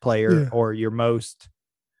reaching player Yeah. or your most,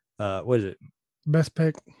 what is it? Best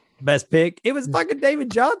pick. Best pick. It was Yeah. fucking David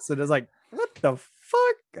Johnson. I was like, what the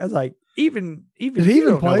fuck? I was like, even Did you he even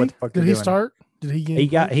don't know play? what the fuck Did you're he doing. start? Did he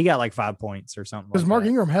get? He got like 5 points or something. Because Like Mark that.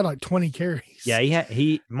 Ingram had like 20 carries.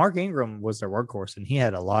 Yeah, Mark Ingram was their workhorse, and he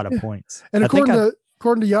had a lot of Yeah. points. And I think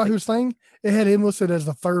according to Yahoo's thing, it had him listed as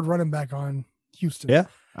the third running back on Houston. Yeah,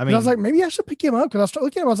 I And mean, I was like, maybe I should pick him up because I started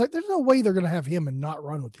looking at him. I was like, there's no way they're going to have him and not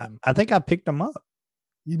run with him. I think I picked him up.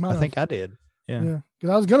 You might I have. think I did. Yeah. Yeah.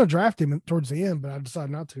 Because I was going to draft him towards the end, but I decided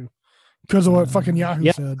not to because of what fucking Yahoo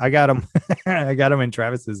Yeah, said. I got him. I got him in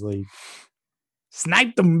Travis's league.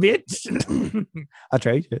 Sniped him, bitch. I'll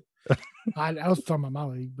trade you. I was talking about my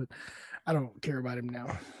league, but I don't care about him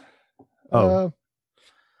now. Oh.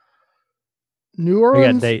 New I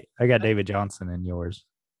Orleans. got David Johnson in yours.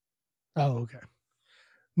 Oh, okay.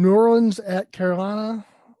 New Orleans at Carolina.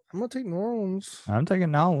 I'm going to take New Orleans. I'm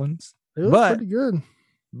taking Nolans, They look But- pretty good.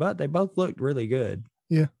 but they both looked really good.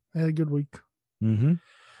 They had a good week. Mm-hmm.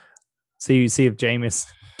 So you see if Jameis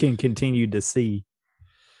can continue to see.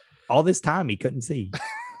 All this time he couldn't see.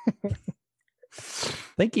 I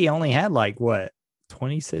think he only had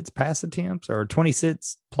 26 pass attempts or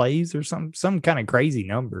 26 plays or some kind of crazy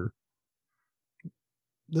number.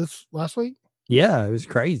 This last week, Yeah, it was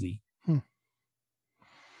crazy.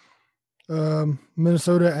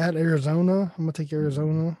 Minnesota at Arizona. I'm gonna take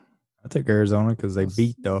Arizona. I took Arizona because they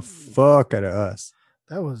beat the fuck out of us.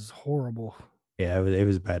 That was horrible. Yeah, it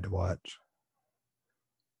was bad to watch.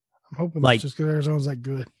 I'm hoping Like- it's just because Arizona's that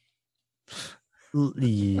good.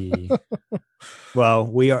 Yeah. Well,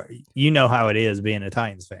 we are. You know how it is being a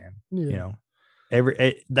Titans fan. Yeah.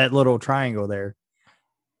 That little triangle there.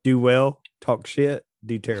 Do well, talk shit.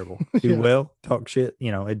 Do terrible. Do Yeah. well, talk shit.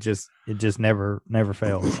 It just never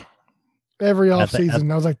fails. Every I off thi- I-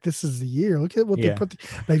 season, I was like, "This is the year." Look at what Yeah. they put.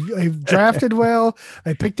 They've drafted well.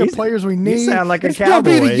 They picked up You- players we need. sound like a it's gonna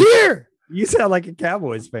be the Cowboy. year. You sound like a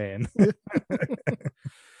Cowboys fan.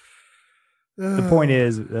 The point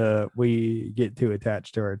is, we get too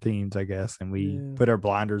attached to our teams, I guess, and we Yeah. put our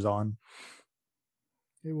blinders on.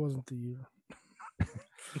 It wasn't the year.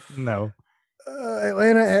 No,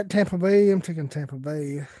 Atlanta at Tampa Bay. I'm taking Tampa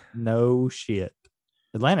Bay. no shit.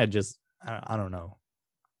 Atlanta just, I don't know.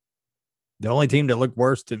 The only team that looked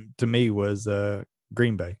worse to me was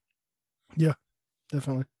Green Bay.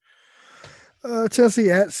 Definitely.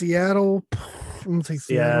 Tennessee at Seattle. I'm gonna take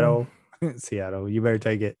Seattle. Seattle. You better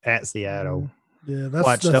take it at Seattle. Yeah, that's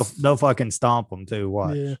Watch, that's- they'll fucking stomp them too.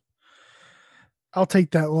 Watch. Yeah. I'll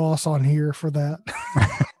take that loss on here for that.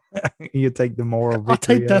 You take the moral I'll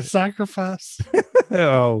victory. take that sacrifice.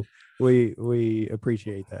 Oh, we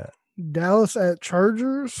appreciate that. Dallas at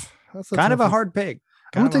Chargers. That's Kind of a toughie. hard pick.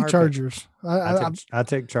 I'm Kind gonna of a take hard pick. Chargers. I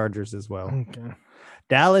took Chargers as well. Okay.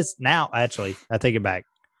 Dallas. Now, actually, I take it back.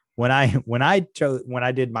 When I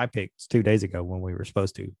did my picks 2 days ago when we were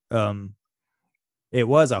supposed to, it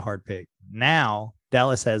was a hard pick. Now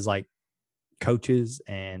Dallas has like coaches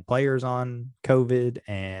and players on COVID,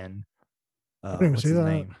 and didn't even what's see his that.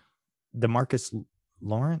 name? DeMarcus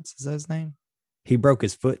Lawrence, is that his name? He broke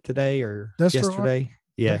his foot today or Dexter yesterday.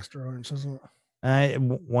 Yeah, Dexter Lawrence, isn't it?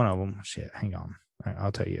 one of them. Shit, hang on.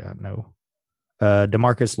 I'll tell you. I know.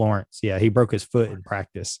 DeMarcus Lawrence. Yeah, he broke his foot in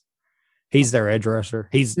practice. He's their edge rusher.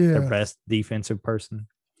 He's their best defensive person.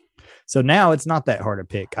 So now it's not that hard to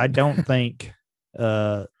pick. I don't think.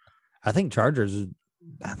 I think Chargers.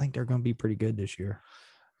 I think they're going to be pretty good this year.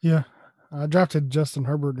 Yeah, I drafted Justin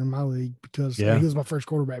Herbert in my league because he was my first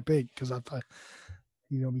quarterback pick because I thought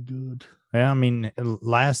he's gonna be good. Yeah, I mean,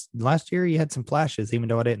 last year he had some flashes, even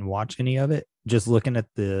though I didn't watch any of it. Just looking at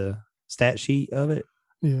the stat sheet of it,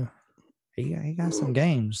 yeah, he got some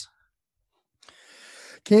games.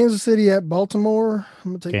 Kansas City at Baltimore.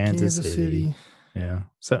 I'm gonna take Kansas Kansas City. City. Yeah,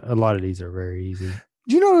 so a lot of these are very easy.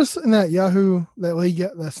 Did you notice in that Yahoo that league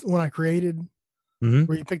that's one I created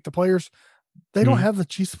where you pick the players? They don't have the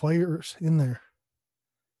Chiefs players in there.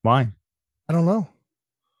 Why? I don't know.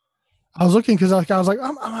 I was looking because I was like,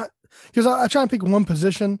 because I try and pick one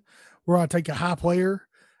position where I take a high player,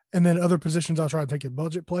 and then other positions I'll try to take a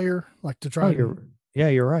budget player, like to try.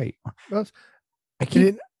 You're right. I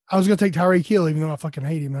was gonna take Tyreek Hill, even though I fucking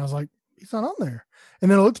hate him, and I was like, he's not on there.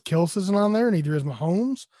 And then I looked at Kelce isn't on there, and neither is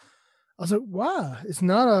Mahomes. I was like, why? It's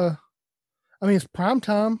not a. I mean, it's prime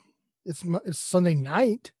time. It's Sunday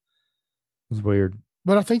night. It's weird.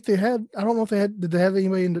 But I think they had. I don't know if they had. Did they have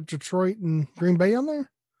anybody in Detroit and Green Bay on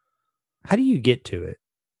there? How do you get to it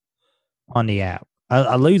on the app?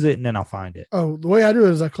 I lose it and then I'll find it. Oh, the way I do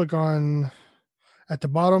it is I click on at the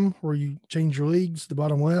bottom where you change your leagues, the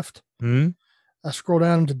bottom left. Hmm? I scroll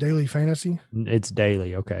down to daily fantasy. It's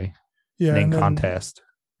daily, okay. Yeah, and then contest,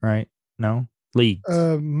 right? No leagues.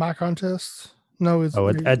 My contests. No, it's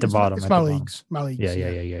at the bottom. It's my leagues. My leagues. Yeah.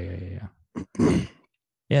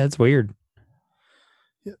 Yeah, it's weird.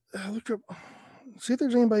 Yeah, I looked up. See if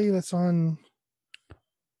there's anybody that's on.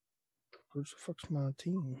 Where's the fuck's my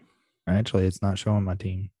team? Actually, it's not showing my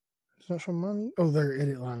team. It's not showing money. Oh, their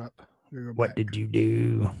edit lineup. What did you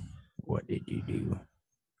do? What did you do?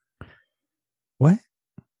 What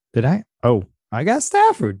did I? Oh, I got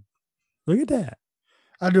Stafford. Look at that.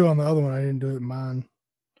 I do on the other one. I didn't do it in mine.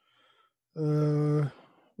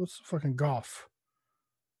 What's the fucking golf?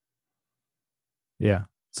 Yeah.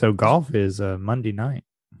 So golf is Monday night.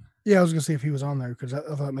 Yeah, I was gonna see if he was on there because I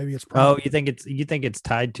thought maybe it's. Prime. Oh, you think it's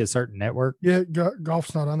tied to a certain network? Yeah,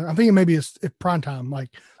 golf's not on there. I'm thinking maybe it's prime time, like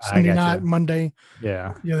Sunday night, Monday.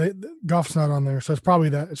 Yeah, yeah. Golf's not on there, so it's probably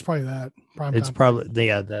that. It's probably that prime. It's time. probably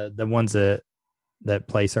the ones that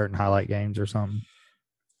play certain highlight games or something.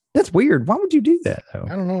 That's weird. Why would you do that though?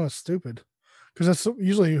 I don't know. It's stupid because that's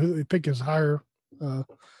usually who they pick is higher,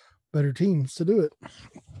 better teams to do it.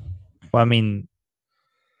 Well, I mean,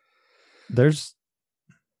 there's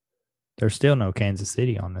still no Kansas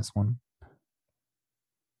City on this one.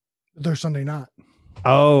 They're Sunday night.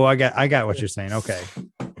 Oh, I got what you're saying. Okay.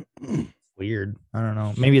 Weird. I don't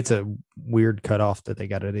know. Maybe it's a weird cutoff that they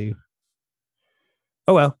got to do.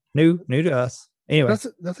 Oh well, new to us. Anyway,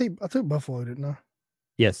 I took Buffalo, didn't I?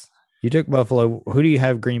 Yes, you took Buffalo. Who do you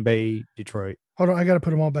have? Green Bay, Detroit. Hold on, I got to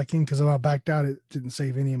put them all back in because if I backed out, it didn't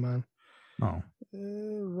save any of mine. Oh,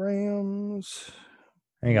 Rams.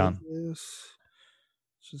 Hang on.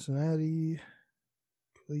 Cincinnati,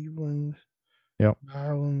 Cleveland, yep.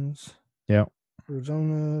 Islands, yep.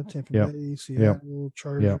 Arizona, Tampa yep. Bay, Seattle,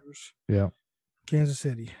 Chargers, yep. Kansas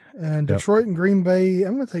City, and Detroit and Green Bay.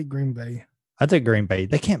 I'm gonna take Green Bay. I take Green Bay.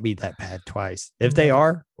 They can't be that bad twice. If they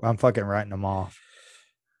are, I'm fucking writing them off.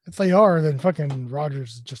 If they are, then fucking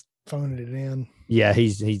Rodgers is just phoning it in. Yeah,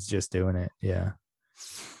 he's just doing it. Yeah.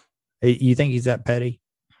 You think he's that petty?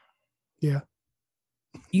 Yeah.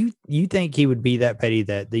 You think he would be that petty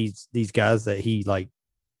that these guys that he like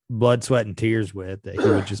blood, sweat, and tears with, that he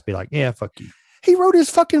would just be like, yeah, fuck you. He wrote his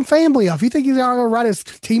fucking family off. You think he's not gonna write his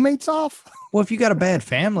teammates off? Well, if you got a bad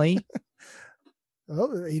family.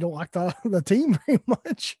 Oh, he don't like the team very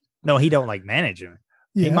much. No, he don't like management.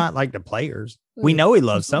 Yeah. He might like the players. We know he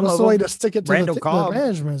loves some of them. The way to stick it to Randall the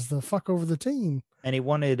management is the fuck over the team. And he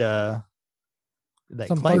wanted that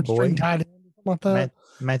some Clay boy, tight end, like that.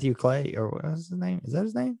 Matthew Clay, or what was his name? Is that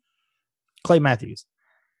his name? Clay Matthews.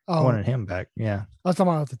 I wanted him back. Yeah. I was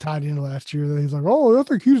talking about the tight end last year. That he's like, oh, I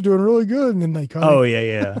think he's doing really good. And then they cut him. Oh,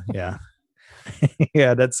 yeah.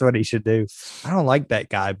 Yeah, that's what he should do. I don't like that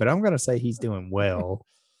guy, but I'm gonna say he's doing well,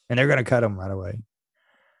 and they're gonna cut him right away.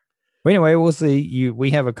 But anyway, we'll see.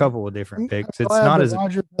 We have a couple of different picks. It's glad not that as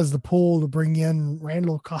Roger has the pull to bring in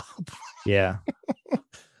Randall Cobb yeah.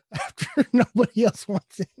 after nobody else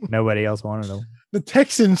wants him. Nobody else wanted him. The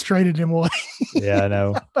Texans traded him away. Yeah, I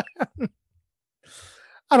know.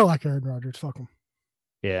 I don't like Aaron Rodgers. Fuck him.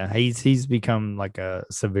 Yeah, he's become like a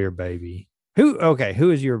severe baby. Who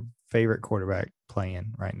is your favorite quarterback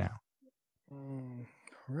playing right now?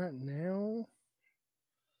 Right now,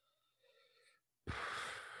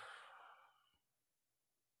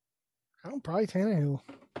 I'm probably Tannehill.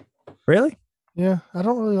 Really? Yeah, I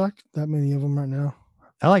don't really like that many of them right now.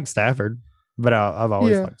 I like Stafford, but I've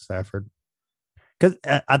always liked Stafford. Because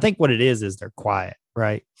I think what it is they're quiet,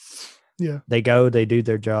 right? Yeah. They go, they do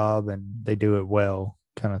their job, and they do it well,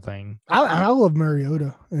 kind of thing. I love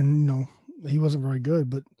Mariota, and he wasn't very good,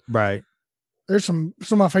 but right. There's some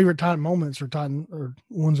of my favorite Titan moments or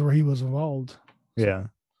ones where he was involved. Yeah.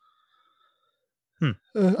 I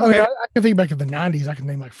mean, I can think back to the 90s. I can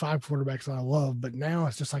name like 5 quarterbacks that I love, but now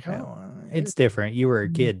it's just like, it's different. You were a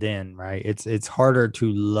kid then, right? It's harder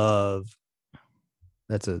to love.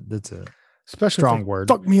 That's a especially strong word.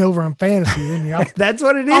 Fuck me over on fantasy. That's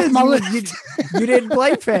what it is. You didn't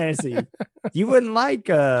play fantasy. You wouldn't like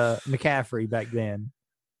McCaffrey back then.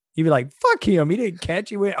 You'd be like, fuck him. He didn't catch.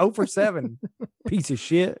 He went 0 for 7. Piece of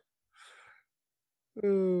shit.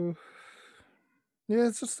 Yeah,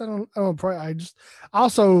 it's just I don't probably I just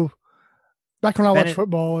also back when I watched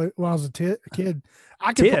football when I was a kid,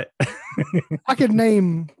 I could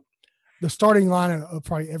name the starting line of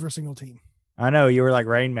probably every single team. I know you were like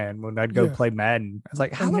Rain Man when I'd go play Madden. I was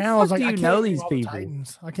like, how the fuck do you know these people?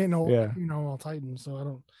 Titans. I can't know all Titans, so I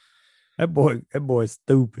don't. That boy's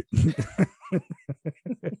stupid.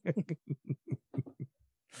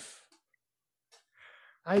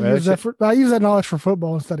 I use that knowledge for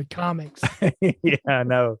football instead of comics. Yeah, I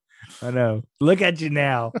know. Look at you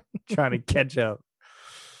now, trying to catch up.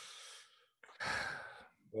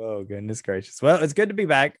 Oh, goodness gracious. Well, it's good to be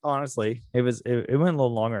back. Honestly, it went a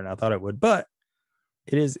little longer than I thought it would, but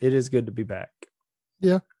it is good to be back.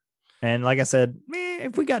 Yeah. And like I said,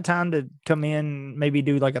 if we got time to come in, maybe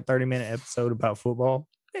do like a 30-minute episode about football.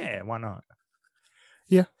 Yeah, why not?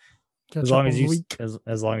 Yeah. As long as you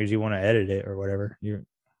want to edit it or whatever,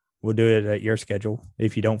 we'll do it at your schedule.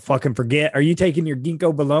 If you don't fucking forget, are you taking your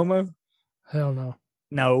Ginkgo biloba? Hell no.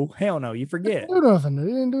 No, hell no. You forget. Do nothing. It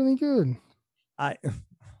didn't do any good. I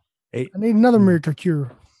need another miracle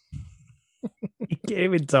cure. You can't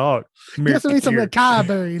even talk. Guess I need some acai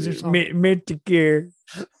berries or something. Miracle cure.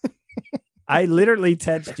 I literally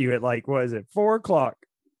texted you at 4:00.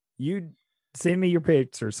 You send me your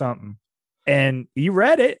pics or something, and you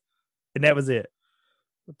read it, and that was it.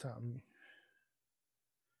 What time?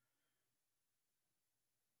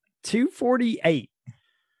 2:48.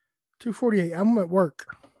 2:48. I'm at work.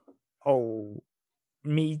 Oh,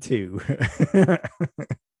 me too.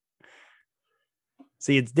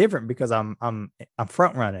 See, it's different because I'm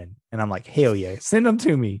front running, and I'm like, hell yeah, send them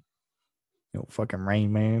to me. Fucking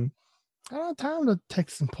Rain Man. I don't have time to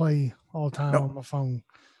text and play all the time on my phone.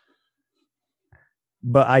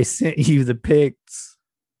 But I sent you the pics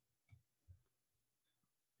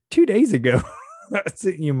 2 days ago. I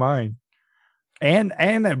sent you mine. And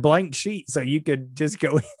a blank sheet so you could just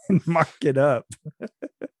go in and mark it up.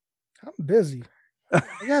 I'm busy. I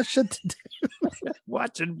got shit to do.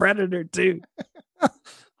 Watching Predator 2.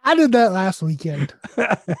 I did that last weekend.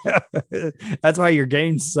 That's why your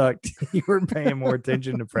game sucked. You were paying more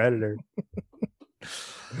attention to Predator.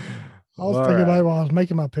 I was thinking about it while I was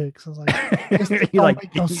making my picks. I was like, this don't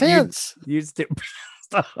make no sense. You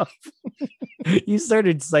stop. You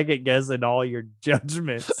started second guessing all your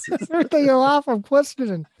judgments. Everything in life I'm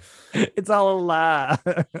questioning. It's all a lie.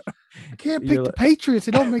 I can't pick the Patriots.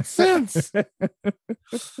 It don't make sense.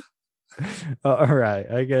 All right.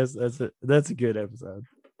 I guess that's a good episode.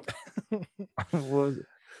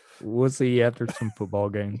 We'll see you after some football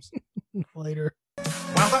games. Later.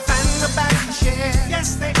 While the fans are back to share.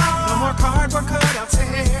 Yes, they are. No more cardboard cutouts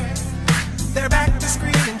here. They're back to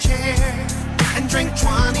screen and cheer and drink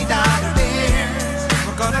 $20 beers.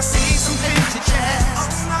 We're gonna see some vintage jazz.